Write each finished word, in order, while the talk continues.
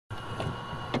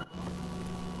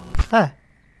Hi.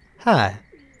 Hi.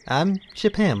 I'm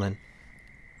Chip Hamlin.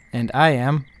 And I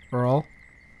am Earl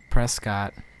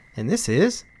Prescott. And this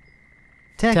is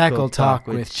Tackle Talk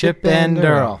with Chip and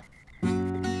Earl.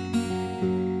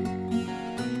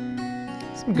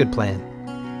 Some good plan.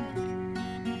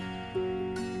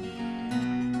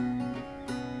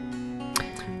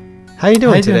 How you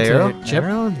doing today, Earl? Chip?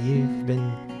 Earl, you've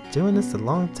been doing this a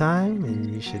long time,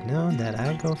 and you should know that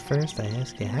I go first. I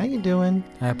ask you, how you doing?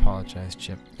 I apologize,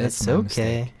 Chip. It's my okay.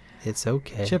 mistake. It's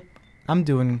okay. Chip, I'm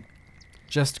doing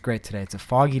just great today. It's a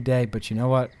foggy day, but you know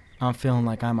what? I'm feeling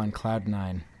like I'm on cloud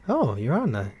 9. Oh, you're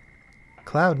on the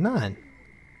cloud 9.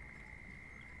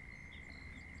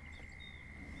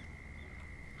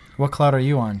 What cloud are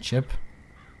you on, Chip?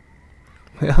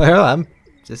 Well, Earl, I'm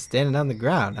just standing on the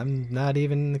ground. I'm not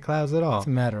even in the clouds at all. It's a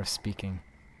matter of speaking.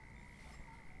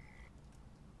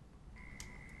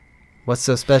 What's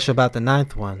so special about the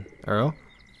 9th one, Earl?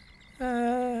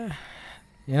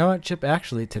 You know what, Chip?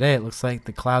 Actually, today it looks like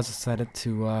the clouds decided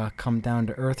to come down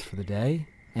to Earth for the day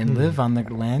and live on the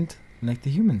land like the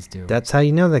humans do. That's how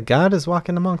you know that God is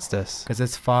walking amongst us. Because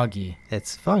it's foggy.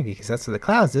 It's foggy, because that's where the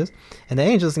clouds is, and the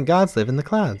angels and gods live in the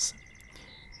clouds.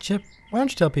 Chip, why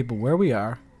don't you tell people where we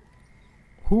are,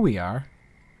 who we are,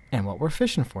 and what we're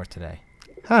fishing for today?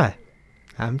 Hi,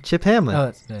 I'm Chip Hamlin, Oh,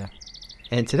 that's there.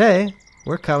 and today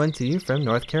we're coming to you from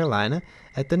North Carolina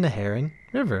at the Neherrin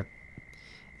River.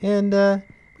 And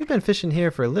we've been fishing here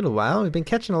for a little while. We've been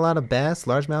catching a lot of bass,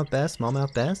 largemouth bass,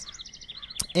 smallmouth bass.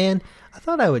 And I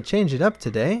thought I would change it up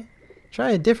today,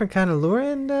 try a different kind of lure,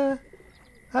 and I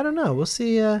don't know. We'll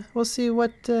see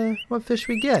what fish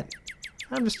we get.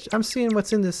 I'm seeing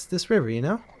what's in this river, you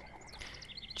know.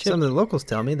 Chip, Some of the locals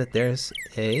tell me that there's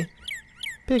a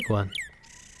big one.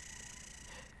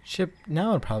 Chip,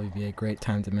 now would probably be a great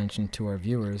time to mention to our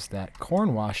viewers that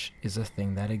corn wash is a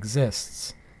thing that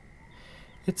exists.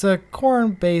 It's a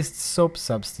corn-based soap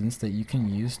substance that you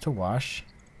can use to wash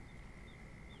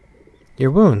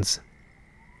Your wounds.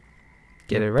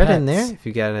 Get your it right in there. pets. If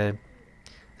you got a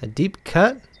deep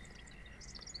cut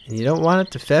and you don't want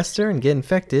it to fester and get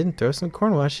infected, throw some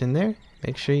corn wash in there.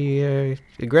 Make sure you're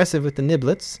aggressive with the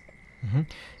niblets.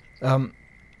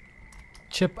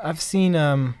 Chip, I've seen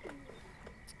a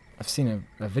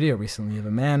video recently of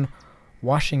a man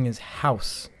washing his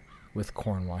house with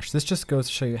corn wash. This just goes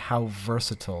to show you how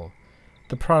versatile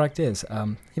the product is.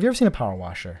 Have you ever seen a power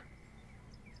washer?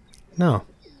 No.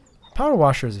 Power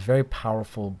washer is a very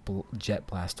powerful jet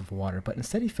blast of water, but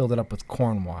instead he filled it up with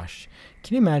corn wash.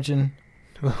 Can you imagine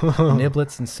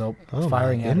niblets and soap Oh,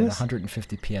 firing my at goodness.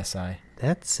 150 psi?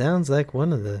 That sounds like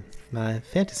one of my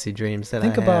fantasy dreams that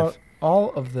Think I have. about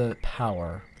all of the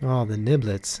power. Oh, the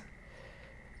niblets.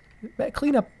 That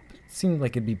cleanup seemed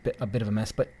like it'd be a bit of a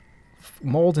mess, but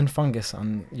mold and fungus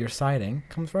on your siding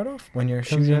comes right off when you're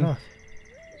Comes shooting right off.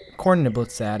 corn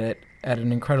niblets at it at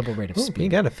an incredible rate of Ooh, speed. you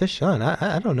got a fish on.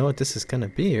 I don't know what this is going to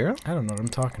be, Earl. I don't know what I'm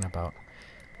talking about.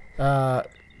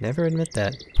 Never admit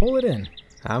that. Pull it in.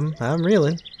 I'm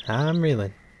reeling. I'm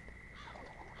reeling.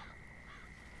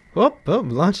 Whoop,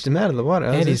 launched him out of the water.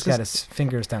 And is he's this got his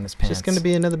fingers down his pants. just going to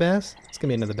be another bass? It's going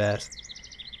to be another bass.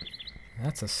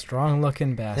 That's a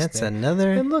strong-looking bass. That's there.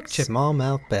 another And look, Chip,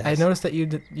 smallmouth bass. I noticed that you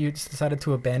just decided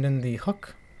to abandon the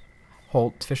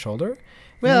fish holder.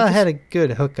 Well, I you had a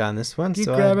good hook on this one, you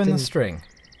so I grabbing the didn't, string.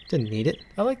 didn't need it.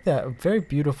 I like that very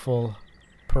beautiful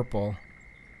purple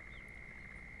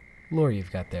lure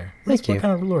you've got there. Thank you. What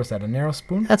kind of lure is that? A narrow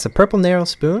spoon? That's a purple narrow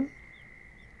spoon,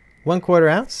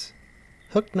 1/4 ounce,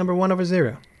 hook number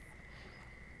 1/0.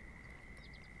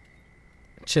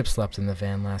 Chip slept in the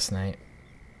van last night.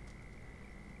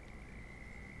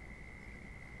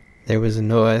 There was a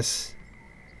noise.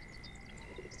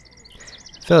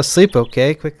 I fell asleep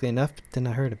okay, quickly enough, but then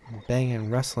I heard a banging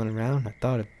and rustling around. I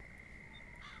thought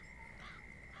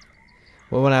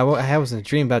well, when I was in a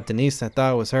dream about Denise, I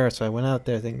thought it was her, so I went out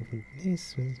there thinking,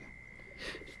 Denise was...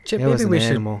 Chip, It was maybe an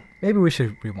animal. we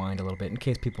should rewind a little bit in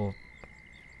case people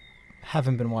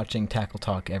haven't been watching Tackle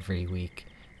Talk every week.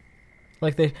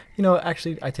 Like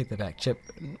actually, I take that back. Chip,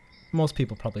 most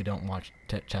people probably don't watch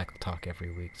Tackle Talk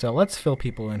every week. So let's fill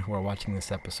people in who are watching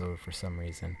this episode for some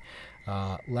reason.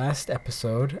 Last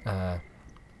episode,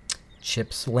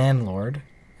 Chip's landlord,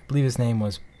 I believe his name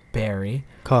was Barry.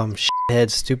 Call him shithead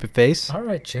stupid face. All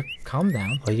right, Chip, calm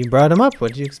down. Well, you brought him up. What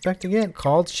did you expect to get?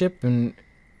 Called Chip, and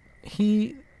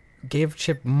he gave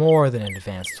Chip more than an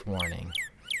advanced warning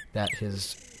that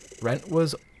his rent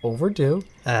was overdue,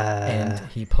 and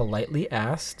he politely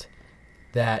asked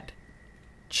that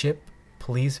Chip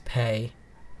please pay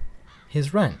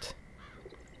his rent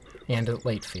and a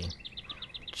late fee.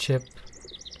 Chip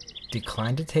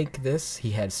declined to take this.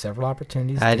 He had several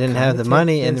opportunities. I didn't have the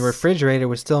money, and the refrigerator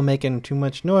was still making too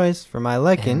much noise for my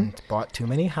liking. And bought too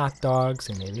many hot dogs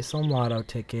and maybe some lotto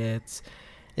tickets.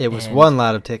 It was one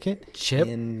lotto ticket. Chip.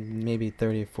 And maybe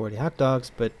 30 or 40 hot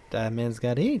dogs, but man's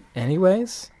got to eat.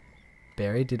 Anyways,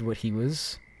 Barry did what he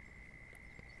was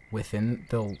within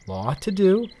the law to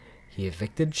do. He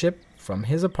evicted Chip from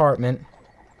his apartment,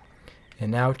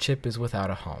 and now Chip is without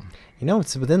a home. You know,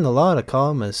 it's within the law to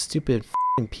call him a stupid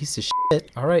f***ing piece of shit.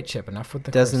 All right, Chip, enough with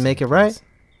the Doesn't make it cursing, right. please.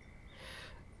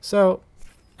 So,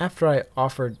 after I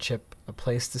offered Chip a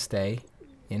place to stay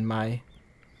in my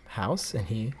house, and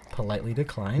he politely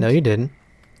declined. No, you didn't.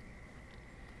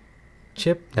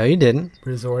 Chip No, you didn't.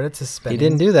 resorted to spending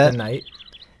didn't do that. the night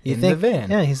You in think, the van.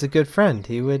 Yeah, he's a good friend.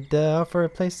 He would offer a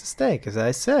place to stay, because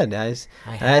I said, I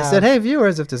hey,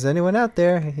 viewers, if there's anyone out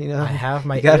there, you know, I have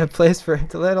my you got a place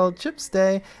to let old Chip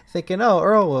stay, thinking, oh,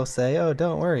 Earl will say, oh,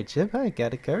 don't worry, Chip, I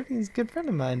got it covered. He's a good friend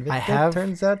of mine. But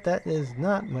turns out that is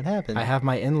not what happened. I have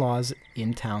my in-laws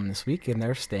in town this week, and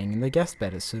they're staying in the guest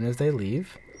bed. As soon as they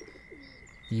leave,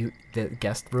 the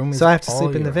guest room is so I have to all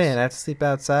sleep in the yours. van. I have to sleep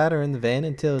outside or in the van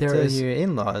until your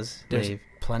in-laws There's leave.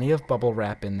 plenty of bubble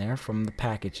wrap in there from the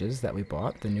packages that we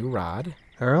bought, the new rod.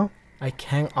 Earl? I'll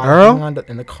hang on to,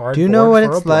 in the cardboard. Do you know what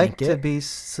for it's a like blanket. to be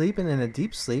sleeping in a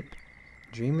deep sleep,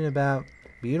 dreaming about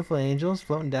beautiful angels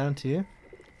floating down to you,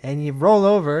 and you roll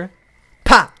over,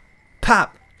 pop,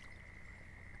 pop.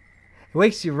 It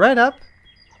wakes you right up,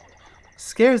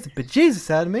 scares the bejesus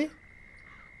out of me.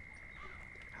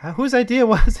 Whose idea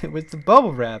was it? Was the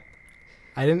bubble wrap?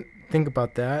 I didn't think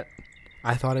about that.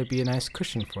 I thought it'd be a nice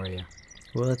cushion for you.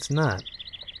 Well, it's not.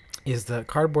 Is the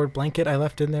cardboard blanket I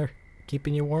left in there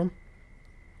keeping you warm?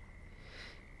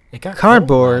 It got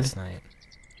Cardboard cold last night.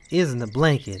 Isn't a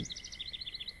blanket.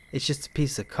 It's just a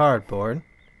piece of cardboard.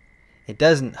 It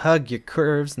doesn't hug your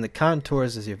curves and the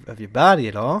contours of your body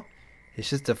at all. It's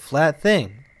just a flat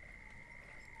thing.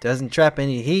 Doesn't trap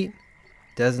any heat.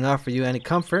 Doesn't offer you any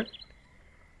comfort.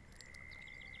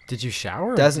 Did you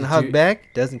shower? Doesn't hug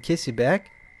back. Doesn't kiss you back.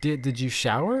 Did you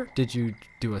shower? Did you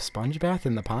do a sponge bath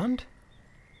in the pond?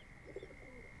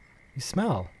 You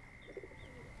smell.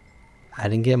 I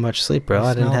didn't get much sleep, bro. You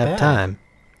I didn't smell have bad. time.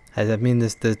 I mean,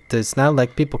 it's not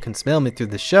like people can smell me through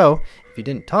the show. If you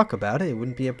didn't talk about it, it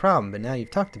wouldn't be a problem. But now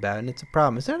you've talked about it, and it's a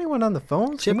problem. Is there anyone on the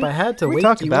phone? Chip, I had to we wake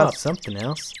talk you about up. something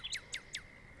else?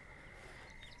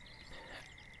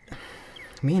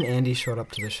 Me and Andy showed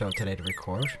up to the show today to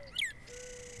record.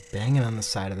 Banging on the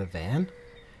side of the van.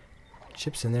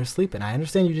 Chip's in there sleeping. I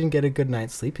understand you didn't get a good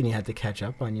night's sleep and you had to catch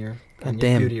up on your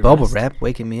Damn beauty bubble rest. wrap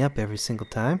waking me up every single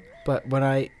time. But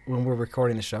when we're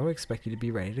recording the show, I expect you to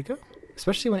be ready to go.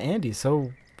 Especially when Andy's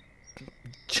so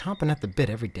chomping at the bit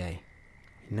every day.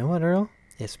 You know what, Earl?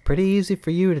 It's pretty easy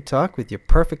for you to talk with your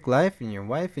perfect life and your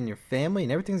wife and your family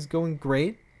and everything's going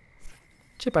great.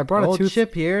 Chip, I brought Old a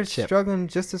Chip here struggling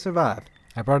just to survive.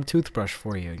 I brought a toothbrush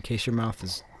for you in case your mouth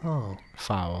is Oh.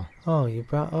 foul.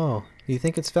 You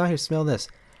think it's foul? Here, smell this.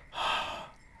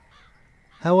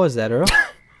 How was that, Earl?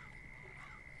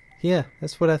 Yeah,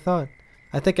 that's what I thought.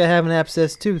 I think I have an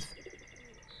abscessed tooth.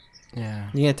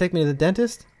 Yeah. You gonna take me to the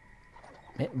dentist?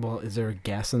 Well, is there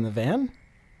gas in the van?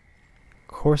 Of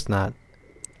course not.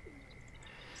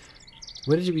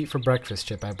 What did you eat for breakfast,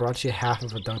 Chip? I brought you half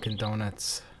of a Dunkin'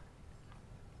 Donuts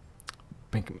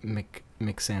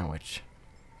McSandwich.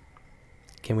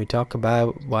 Can we talk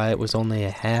about why it was only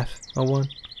a half of one?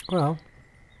 Well,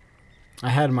 I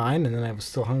had mine, and then I was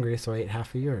still hungry, so I ate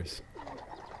half of yours.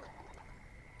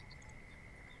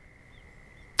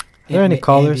 Are there any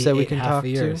callers Andy that we ate can half talk of to?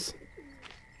 yours.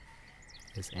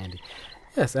 Is Andy?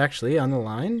 Yes, actually, on the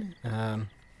line.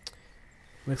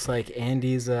 Looks like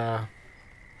Andy's going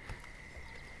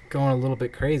a little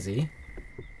bit crazy.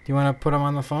 Do you want to put him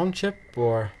on the phone, Chip,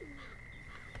 or?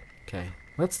 Okay,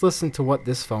 let's listen to what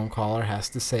this phone caller has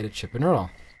to say to Chip and Earl.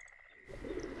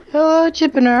 Hello,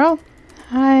 Chip and Earl.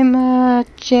 I'm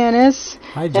Janice.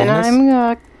 Hi, Janice.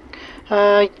 And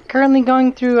I'm currently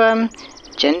going through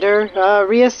gender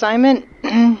reassignment.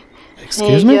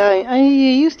 Excuse me? I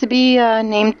used to be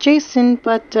named Jason,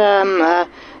 but I'm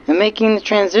making the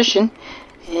transition.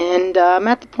 And I'm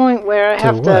at the point where I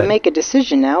have to make a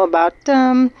decision now about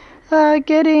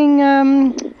getting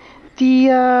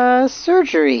the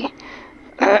surgery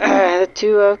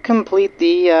to complete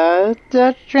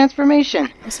the transformation.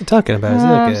 What's he talking about? Is it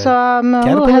like So I'm a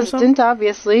little caterpillar or hesitant,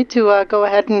 obviously, to go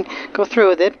ahead and go through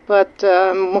with it, but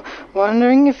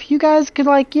wondering if you guys could,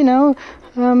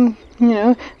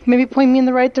 maybe point me in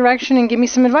the right direction and give me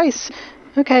some advice.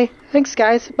 Okay, thanks,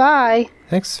 guys. Bye.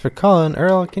 Thanks for calling.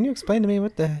 Earl, can you explain to me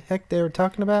what the heck they were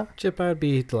talking about? Chip, I would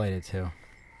be delighted to.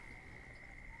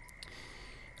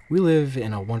 We live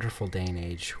in a wonderful day and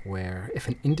age where if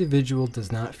an individual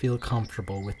does not feel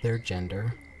comfortable with their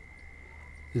gender,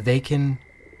 they can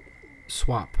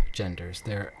swap genders.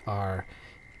 There are,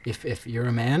 if you're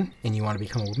a man and you want to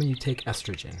become a woman, you take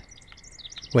estrogen.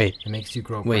 Wait. It makes you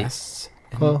grow Wait. breasts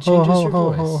and it changes your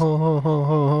voice. Hold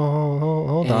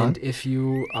on. And if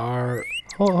you are...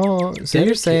 So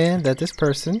you're saying that this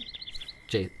person...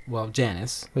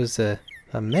 Janice... was a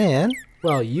man...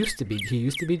 Well, he used to be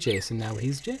Jason, now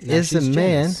he's Janice. Is a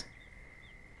man... Janice.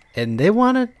 And they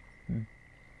want to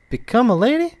become a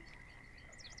lady?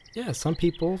 Yeah, some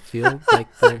people feel like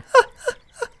they're...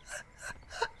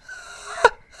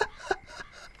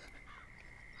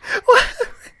 What?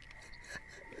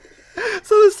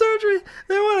 So the surgery,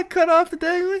 they want to cut off the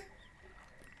dangly?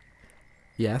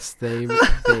 Yes,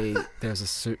 there's a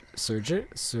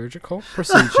surgical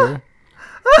procedure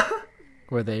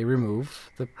where they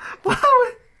remove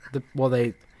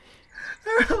they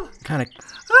kind of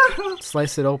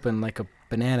slice it open like a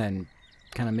banana and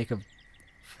kind of make a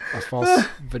false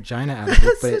vagina out of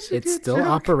it, but it's still joke.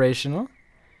 Operational.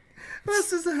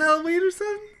 This is a Halloween or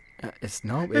something? Is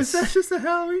that just a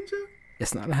Halloween joke?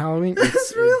 It's not a Halloween.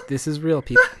 It's real? This is real,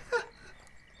 people.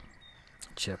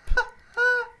 Chip.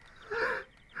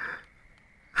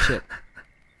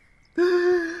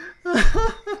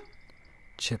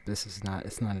 Chip, it's not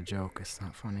a joke. It's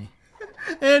not funny.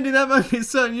 Andy, that might be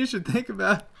something you should think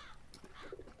about.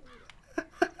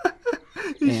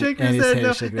 He's shaking his head.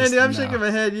 No. Andy, I'm shaking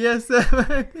my head. Yes, that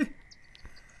might be.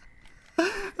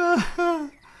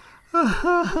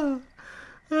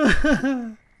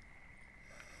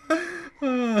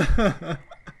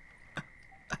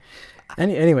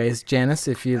 Anyways, Janice,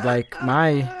 if you'd like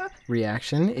my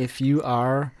reaction, if you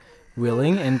are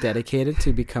willing and dedicated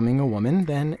to becoming a woman,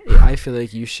 then I feel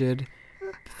like you should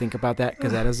think about that,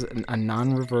 because that is a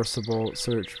non-reversible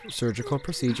surgical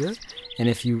procedure, and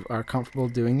if you are comfortable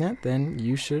doing that, then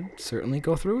you should certainly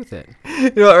go through with it.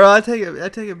 You know, Earl, I take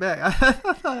it back. I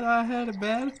thought I had it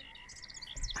bad,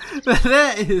 but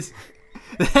that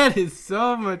is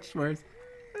so much worse.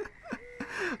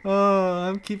 Oh,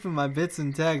 I'm keeping my bits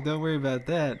intact. Don't worry about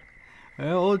that.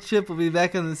 Well, old Chip will be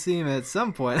back on the scene at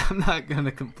some point. I'm not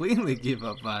gonna completely give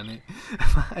up on it.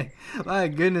 My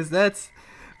goodness, that's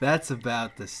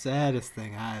about the saddest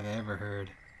thing I've ever heard.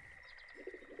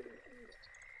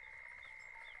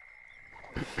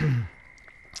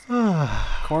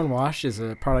 Corn wash is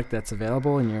a product that's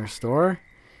available in your store.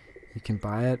 You can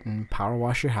buy it and power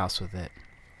wash your house with it.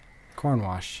 Corn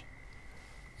wash.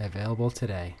 Available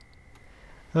today.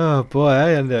 Oh boy, I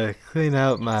had to clean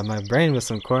out my brain with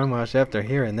some corn wash after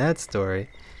hearing that story.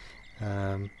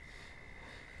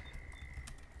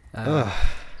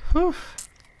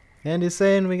 Andy's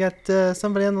saying we got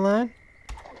somebody on the line?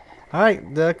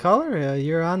 Alright, the caller,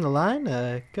 you're on the line.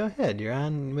 Go ahead, you're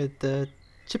on with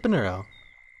Chip and Earl.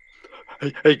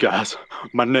 Hey guys,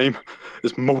 my name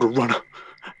is Motor Runner,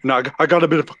 and I got a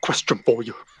bit of a question for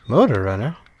you. Motor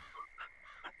Runner?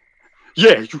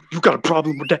 Yeah, you got a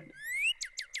problem with that?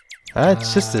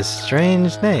 It's just a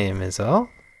strange name, is all.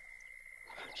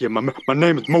 Yeah, my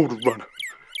name is Motor Runner.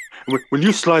 And when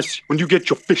you get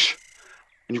your fish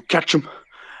and you catch them,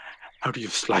 how do you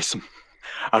slice them?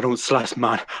 I don't slice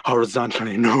mine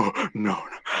horizontally. No.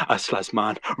 I slice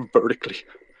mine vertically.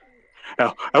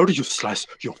 How do you slice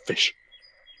your fish?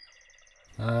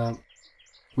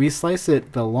 We slice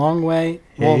it the long way.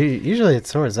 Well, usually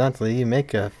it's horizontally. You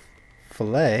make a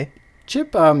fillet.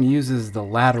 Chip uses the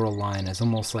lateral line as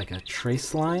almost like a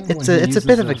trace line. It's a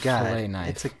bit of a guide.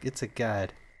 It's a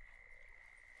guide.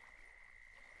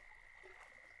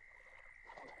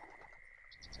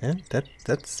 And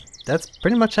that's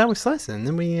pretty much how we slice it. And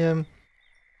then we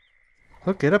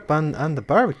hook it up on the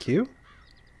barbecue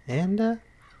and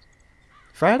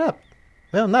fry it up.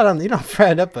 Well, you don't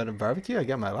fry it up on a barbecue. I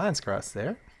got my lines crossed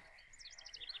there.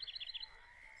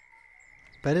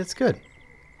 But it's good.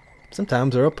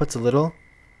 Sometimes Earl puts a little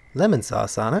lemon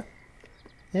sauce on it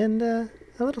and a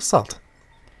little salt.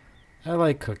 I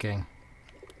like cooking.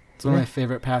 It's one of my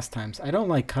favorite pastimes. I don't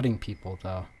like cutting people,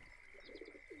 though.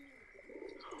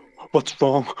 What's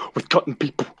wrong with cutting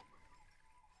people?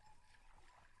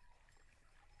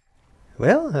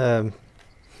 Well,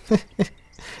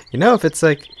 if it's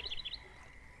like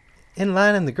in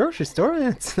line in the grocery store,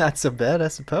 it's not so bad, I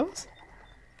suppose.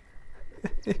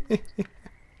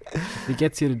 If it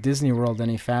gets you to Disney World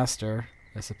any faster,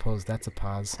 I suppose that's a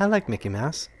pause. I like Mickey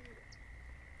Mouse.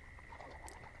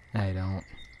 I don't.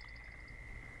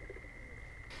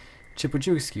 Chip, would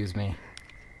you excuse me?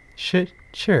 Sure.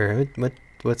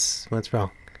 What's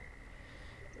wrong?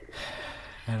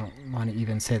 I don't want to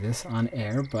even say this on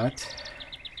air, but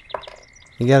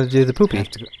You got to do the poopy. I have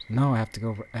to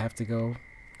go. I have to go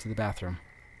to the bathroom.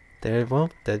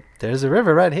 There's a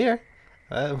river right here.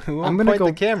 We won't point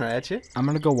the camera at you. I'm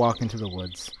gonna go walk into the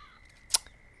woods.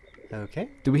 Okay.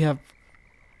 Do we have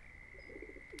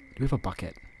a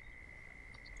bucket?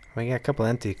 We got a couple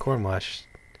empty corn wash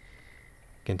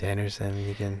containers, and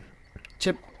you can.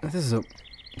 Chip, this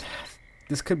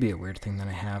could be a weird thing that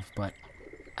I have, but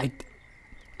I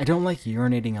don't like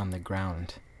urinating on the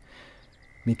ground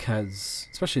because,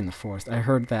 especially in the forest, I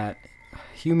heard that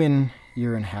human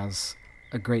urine has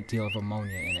a great deal of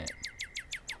ammonia in it,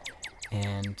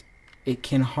 and it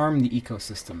can harm the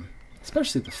ecosystem,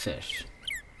 especially the fish.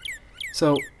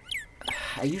 So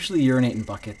I usually urinate in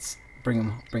buckets, bring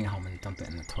it home and dump it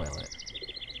in the toilet.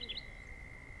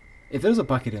 If there's a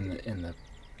bucket in the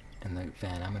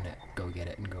van, I'm gonna go get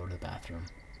it and go to the bathroom.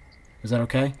 Is that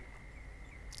okay?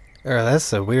 Earl, that's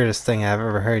the weirdest thing I've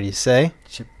ever heard you say.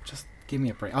 Chip, just give me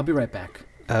a break. I'll be right back.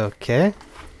 Okay.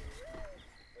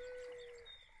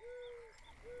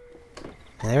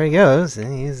 There he goes,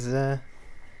 and he's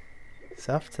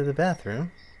off to the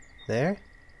bathroom. There.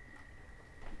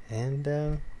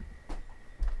 And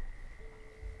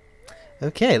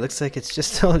okay, looks like it's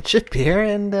just old Chip here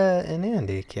and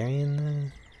Andy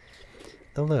carrying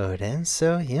the load. And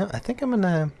so, I think I'm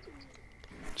gonna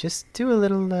just do a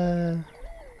little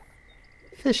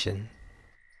fishing.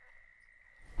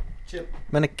 Chip,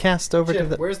 I'm gonna cast over to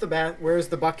the. Where's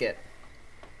the bucket?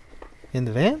 In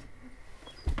the van?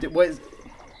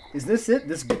 Is this it?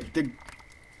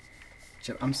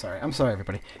 Chip, I'm sorry,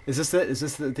 everybody. Is this it? Is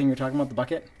this the thing you're talking about? The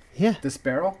bucket? Yeah. This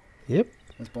barrel? Yep.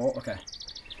 This bowl? Okay.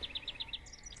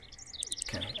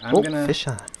 Okay, I'm gonna... Fish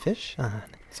on.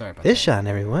 Sorry about Fish that. on,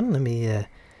 everyone. Let me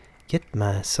get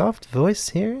my soft voice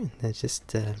here. And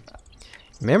just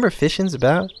remember, fishing's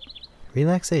about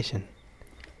relaxation.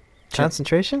 Chip.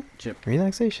 Concentration? Chip.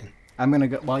 Relaxation. I'm gonna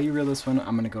go... While you reel this one,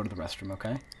 I'm gonna go to the restroom,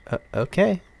 okay?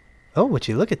 Okay. Oh, would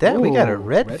you look at that? We got a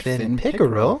redfin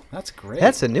pickerel. That's great.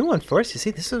 That's a new one for us. You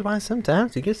see, this is why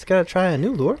sometimes you just gotta try a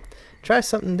new lure. Try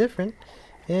something different.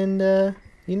 And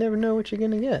you never know what you're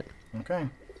gonna get. Okay.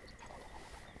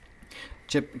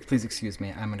 Chip, please excuse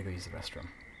me. I'm gonna go use the restroom.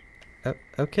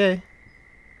 Okay.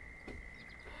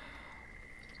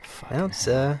 Well, it's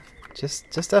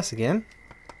just us again.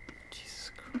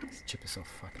 Jesus Christ, Chip is so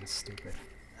fucking stupid.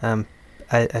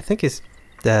 I think his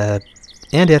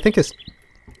Andy, I think his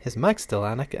mic's still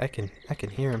on. I can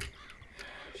hear him.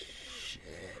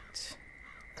 Shit.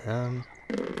 Oh.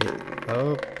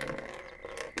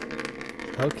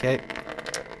 Okay.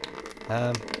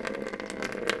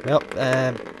 Well,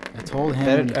 I told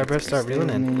him. I better start reeling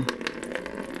in.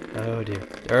 Oh dear,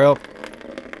 Earl.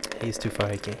 He's too far.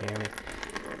 He can't hear me.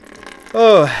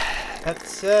 Oh,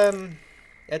 that's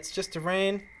just a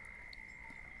rain.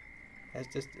 That's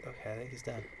just okay. I think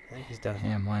he's done.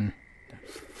 Hamlin, that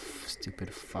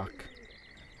stupid fuck.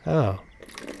 Oh.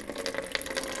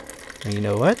 And you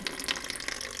know what?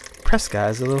 Prescott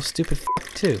is a little stupid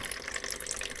fuck too.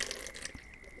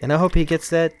 And I hope he gets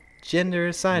that gender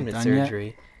assignment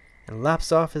surgery and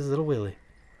lops off his little willy.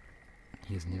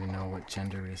 He doesn't even know what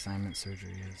gender reassignment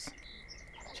surgery is.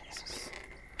 Jesus.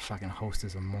 Fucking host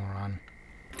is a moron.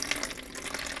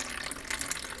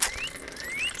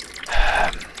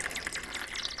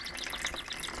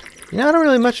 I don't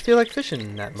really much feel like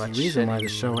fishing that much. The reason why the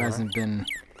show hasn't been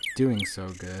doing so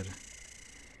good.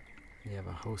 We have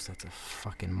a host that's a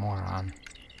fucking moron.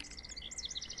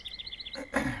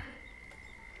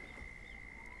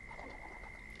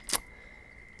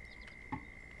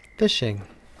 Fishing.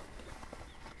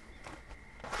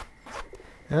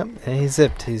 Oh, and he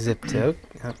zipped.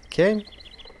 Okay.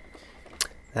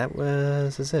 That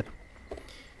was a zip.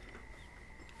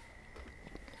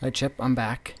 Hi, Chip. I'm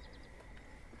back.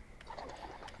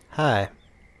 Hi.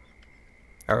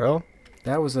 Earl?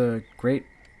 That was a great...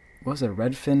 What was it, a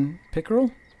redfin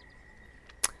pickerel?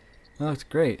 That looked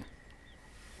great.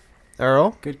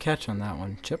 Earl? Good catch on that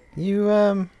one, Chip.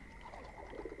 You,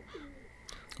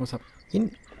 What's up?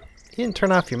 You didn't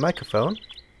turn off your microphone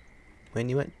when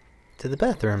you went to the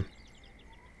bathroom.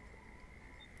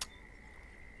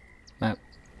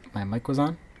 My mic was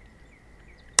on?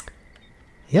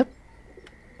 Yep.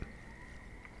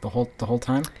 The whole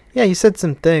time? Yeah, you said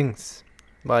some things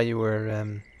while you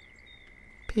were,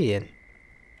 peeing.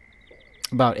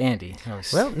 About Andy.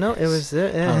 Well, no, it was...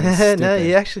 no,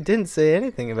 you actually didn't say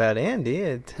anything about Andy.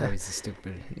 That was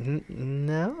stupid.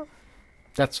 No?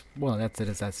 That's it.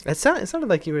 It sounded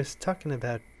like you were talking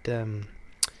about,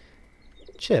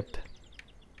 Chip.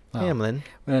 Hamlin.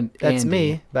 That's Andy,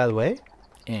 me, by the way.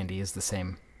 Andy is the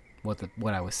same. What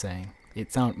I was saying.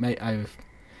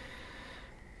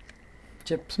 Chip,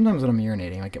 Chip, sometimes when I'm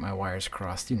urinating, I get my wires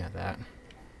crossed. You know that.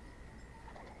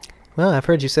 Well, I've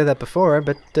heard you say that before,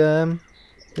 but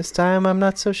this time I'm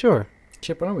not so sure.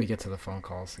 Chip, why don't we get to the phone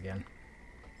calls again?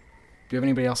 Do you have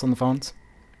anybody else on the phones?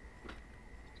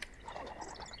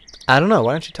 I don't know.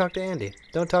 Why don't you talk to Andy?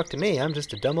 Don't talk to me. I'm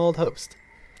just a dumb old host.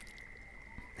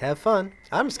 Have fun.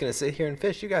 I'm just going to sit here and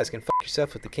fish. You guys can fuck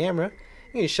yourself with the camera.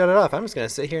 You can shut it off. I'm just going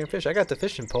to sit here and fish. I got the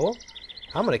fishing pole.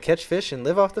 I'm going to catch fish and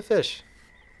live off the fish.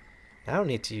 I don't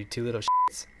need you two little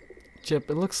shits.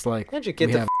 Chip, it looks like How'd you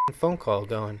get the phone call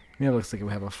going? Yeah, it looks like we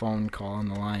have a phone call on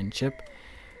the line. Chip?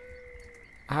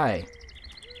 Hi.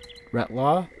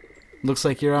 Retlaw? Looks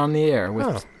like you're on the air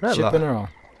with Chip and Earl.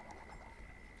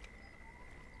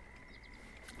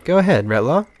 Go ahead,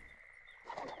 Retlaw.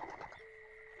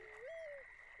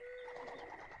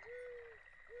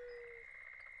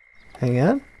 Hang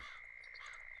on.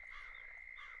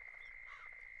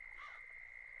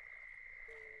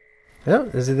 Oh,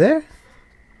 is he there?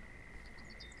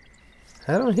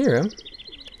 I don't hear him.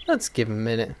 Let's give him a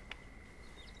minute.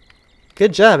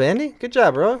 Good job, Andy. Good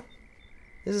job, bro.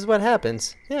 This is what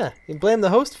happens. Yeah, you blame the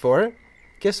host for it.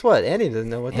 Guess what? Andy doesn't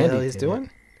know what the hell he's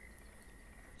doing.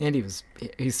 Andy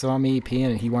he saw me peeing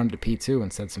and he wanted to pee too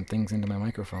and said some things into my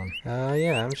microphone. Oh,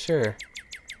 yeah, I'm sure.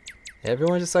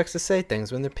 Everyone just likes to say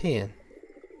things when they're peeing.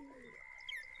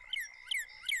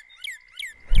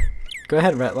 Go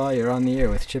ahead, Retlaw. You're on the air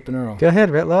with Chip and Earl. Go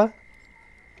ahead, Retlaw.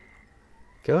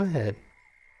 Go ahead.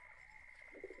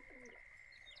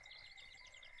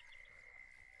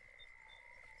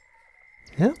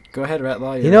 Yeah. Go ahead,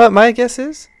 Retlaw. You know what my guess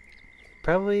is?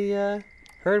 Probably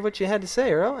heard what you had to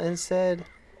say, Earl, and said,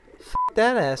 "F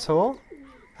that asshole.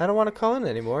 I don't want to call in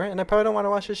anymore, and I probably don't want to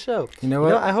watch this show." You know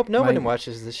what? I hope nobody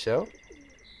watches this show.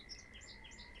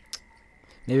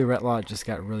 Maybe Retlaw just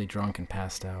got really drunk and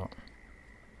passed out.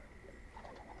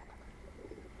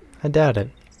 I doubt it.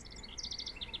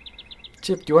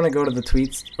 Chip, do you want to go to the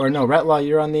tweets? Or no, Retlaw,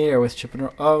 you're on the air with Chip and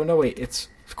Earl. Oh, no, wait. It's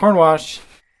Cornwash.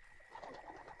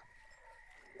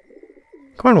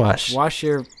 Cornwash. Wash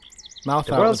your mouth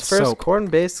the out world's with first soap.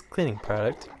 corn-based cleaning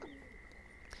product.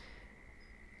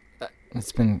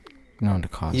 It's been known to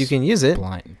cause you can use it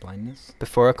blindness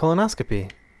before a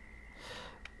colonoscopy.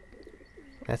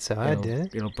 That's how I did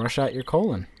it. It'll brush out your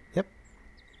colon. Yep.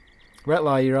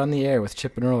 Retlaw, you're on the air with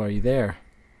Chip and Earl. Are you there?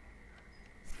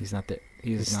 He's not there.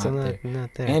 He's still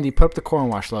not there. Andy, put up the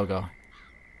Cornwash logo.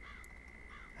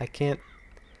 I can't.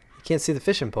 You can't see the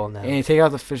fishing pole now. Andy, take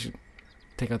out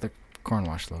the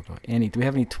Cornwash logo. Andy, do we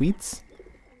have any tweets?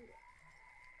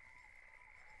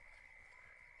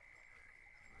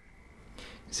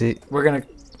 See, we're gonna.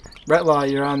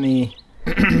 Retlaw, you're on the.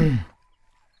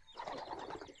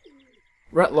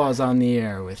 Retlaw's on the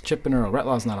air with Chip and Earl.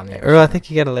 Retlaw's not on the air. Earl, I think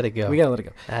you gotta let it go. We gotta let it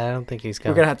go. I don't think he's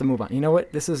going. We're gonna have to move on. You know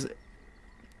what? This is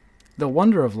the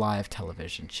wonder of live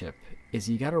television, Chip, is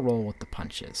you gotta roll with the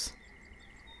punches.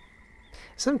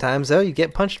 Sometimes, though, you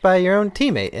get punched by your own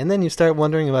teammate, and then you start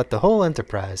wondering about the whole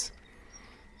enterprise.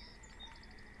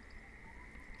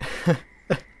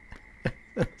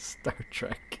 Star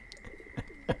Trek.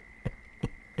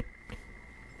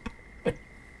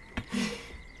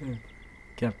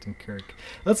 Captain Kirk.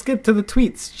 Let's get to the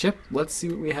tweets, Chip. Let's see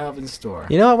what we have in store.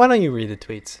 You know what? Why don't you read the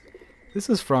tweets? This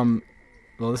is from...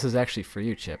 Well, this is actually for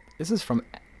you, Chip. This is from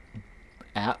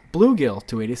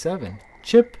 @Bluegill287.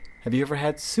 Chip, have you ever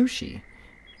had sushi?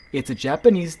 It's a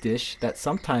Japanese dish that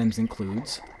sometimes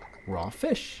includes raw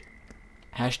fish.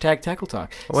 #Tackle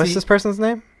Talk. What's this person's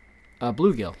name?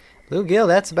 Bluegill. Bluegill,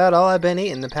 that's about all I've been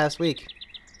eating the past week.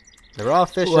 The raw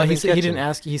fish. Well, he didn't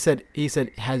ask. He said,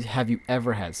 have you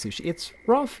ever had sushi? It's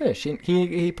raw fish.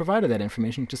 He provided that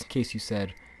information just in case you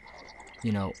said,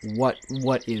 you know, what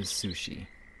is sushi?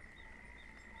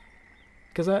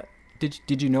 Because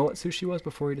did you know what sushi was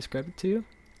before he described it to you?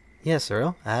 Yes,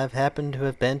 Earl. I've happened to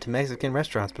have been to Mexican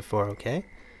restaurants before. Okay.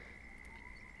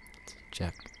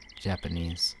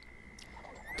 Japanese.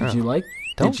 Did you like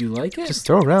it? Just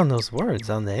throw around those words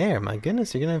on the air. My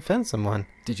goodness, you're gonna offend someone.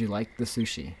 Did you like the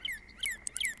sushi?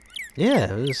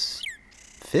 Yeah, it was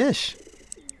fish.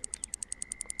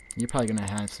 You're probably gonna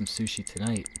have some sushi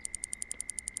tonight.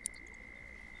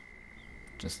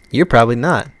 You're probably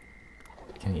not.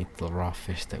 Can eat the raw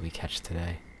fish that we catch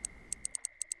today.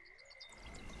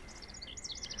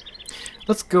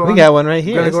 Let's go. We got one right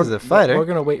here. This is a fighter. We're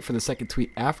gonna wait for the second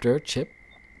tweet after Chip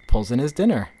pulls in his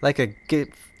dinner. I'm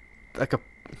good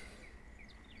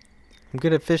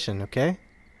at fishing, okay?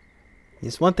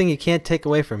 It's one thing you can't take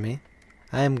away from me.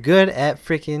 I am good at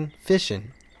freaking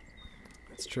fishing.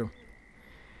 That's true.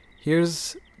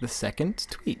 Here's the second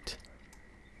tweet.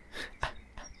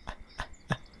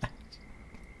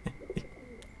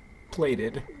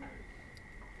 Plated.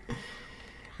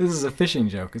 This is a fishing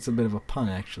joke. It's a bit of a pun,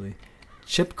 actually.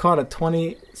 Chip caught a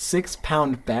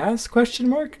 26-pound bass? Question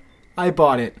mark. I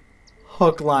bought it.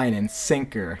 Hook, line, and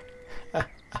sinker.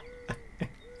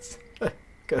 It's a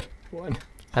good one.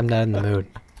 I'm not in the mood.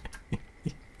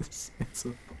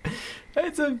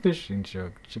 It's a fishing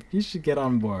joke, Chip. You should get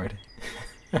on board.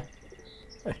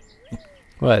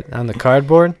 What, on the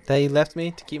cardboard that you left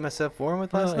me to keep myself warm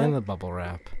with last night? And the bubble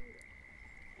wrap.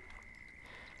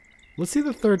 Let's see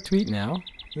the third tweet now.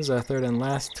 This is our third and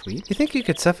last tweet. You think you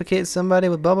could suffocate somebody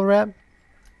with bubble wrap?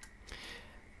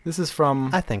 This is from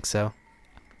I think so.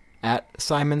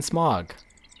 @Simon Smog.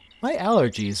 My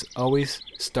allergies always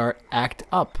act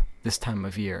up this time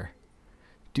of year.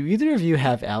 Do either of you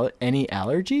have any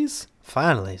allergies?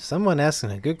 Finally, someone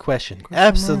asking a good question.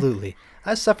 Absolutely.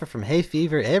 I suffer from hay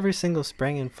fever every single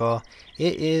spring and fall.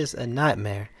 It is a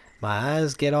nightmare. My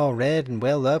eyes get all red and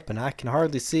well up, and I can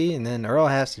hardly see, and then Earl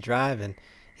has to drive, and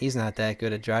he's not that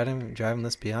good at driving,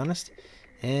 let's be honest.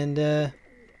 And,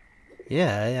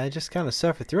 yeah, I just kind of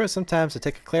suffer through it. Sometimes I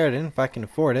take a Claritin if I can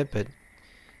afford it, but,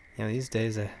 you know, these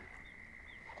days I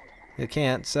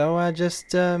can't. So I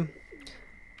just, you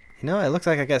know, it looks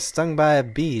like I got stung by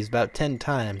bees about 10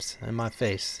 times in my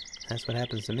face. That's what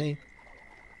happens to me.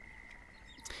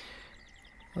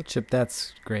 Well, Chip,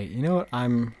 that's great. You know what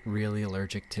I'm really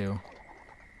allergic to?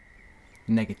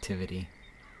 Negativity.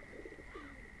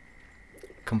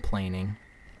 Complaining.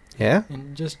 Yeah?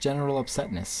 And just general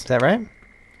upsetness. Is that right?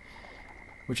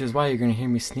 Which is why you're going to hear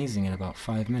me sneezing in about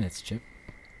 5 minutes, Chip.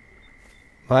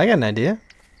 Well, I got an idea.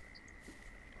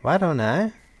 Why don't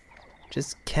I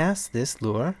just cast this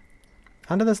lure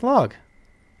onto this log?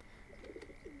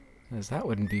 Because that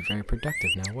wouldn't be very productive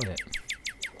now, would it?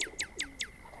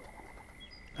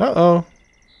 Uh-oh.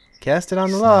 Cast it on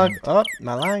the log. Oh,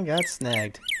 my line got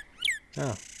snagged.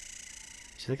 Oh.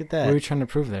 Did you look at that? What are you trying to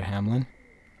prove there, Hamlin?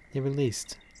 It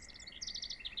released.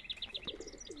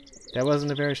 That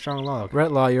wasn't a very strong log.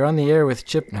 Retlaw, you're on the air with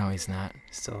Chip. No, he's not.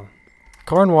 Still.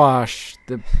 Corn wash,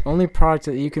 the only product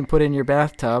that you can put in your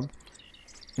bathtub,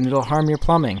 and it'll harm your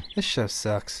plumbing. This show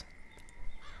sucks.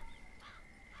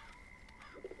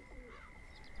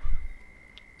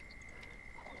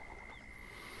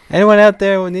 Anyone out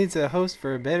there who needs a host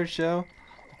for a better show,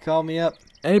 call me up.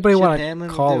 Anybody Chip want Hamlin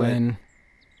to will call do it. in?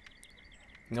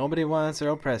 Nobody wants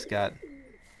Earl Prescott.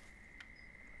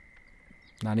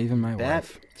 Not even my Bat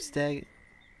wife. stag.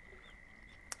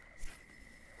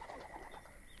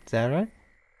 Is that right?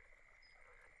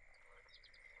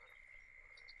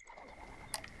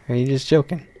 Or are you just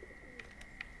joking?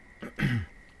 Can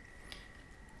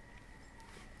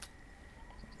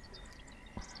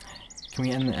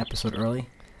we end the episode early?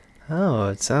 Oh,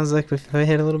 it sounds like we've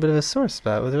hit a little bit of a sore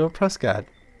spot with Earl Prescott.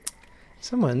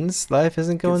 Someone's life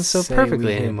isn't going so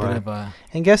perfectly anymore.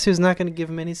 And guess who's not going to give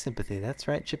him any sympathy? That's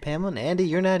right, Chip Hamlin. Andy,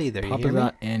 you're not either. Probably you hear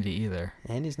not me? Andy either.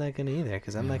 Andy's not going to either,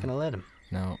 because I'm not going to let him.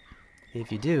 No.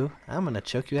 If you do, I'm going to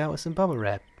choke you out with some bubble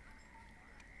wrap.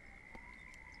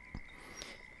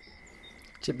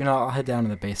 Chip, you know, I'll head down to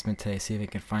the basement today, see if I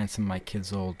can find some of my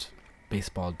kids' old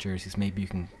baseball jerseys. Maybe you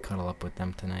can cuddle up with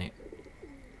them tonight.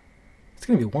 It's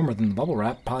going to be warmer than the bubble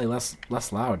wrap. Probably less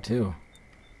loud, too.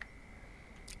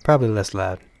 Probably less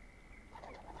loud.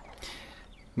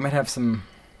 We might have some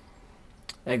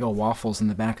Eggo waffles in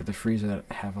the back of the freezer that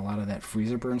have a lot of that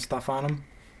freezer burn stuff on them.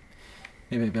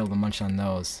 Maybe I'd be able to munch on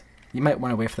those. You might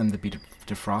want to wait for them to be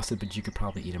defrosted, but you could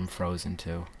probably eat them frozen,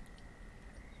 too.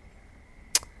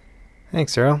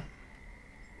 Thanks, Earl.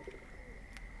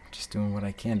 Just doing what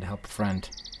I can to help a friend.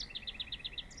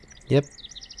 Yep.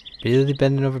 Really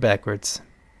bending over backwards.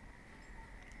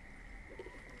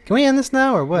 Can we end this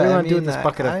now, or what? What do you want to do with this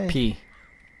bucket of pee?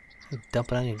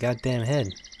 Dump it on your goddamn head.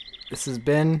 This has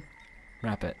been...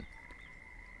 Wrap it.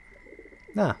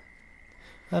 No.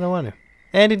 I don't want to.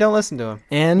 Andy, don't listen to him.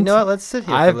 And you know what? Let's sit here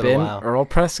for a little while. I've been Earl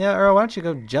Prescott. Yeah, Earl, why don't you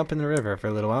go jump in the river for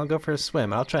a little while? Go for a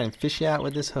swim. I'll try and fish you out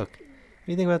with this hook. What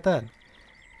do you think about that?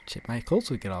 Chip, my clothes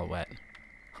would get all wet.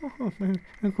 Oh,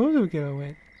 my clothes would get all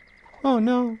wet. Oh,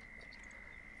 no.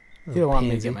 You don't want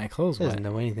me to get my clothes wet. Doesn't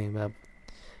know anything about...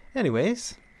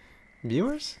 Anyways,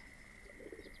 viewers,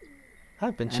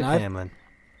 I've been Chip Hamlin.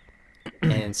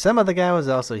 And some other guy was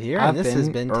also here, and this has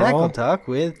been Tackle Talk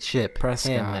with Chip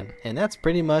Prescott. Hamlin. And that's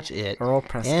pretty much it. Earl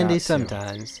Prescott. Andy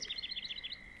sometimes.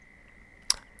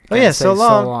 Oh yeah, so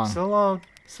long. So long.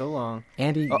 So long.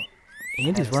 Andy's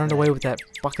running away with that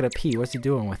bucket of pee. What's he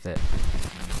doing with it?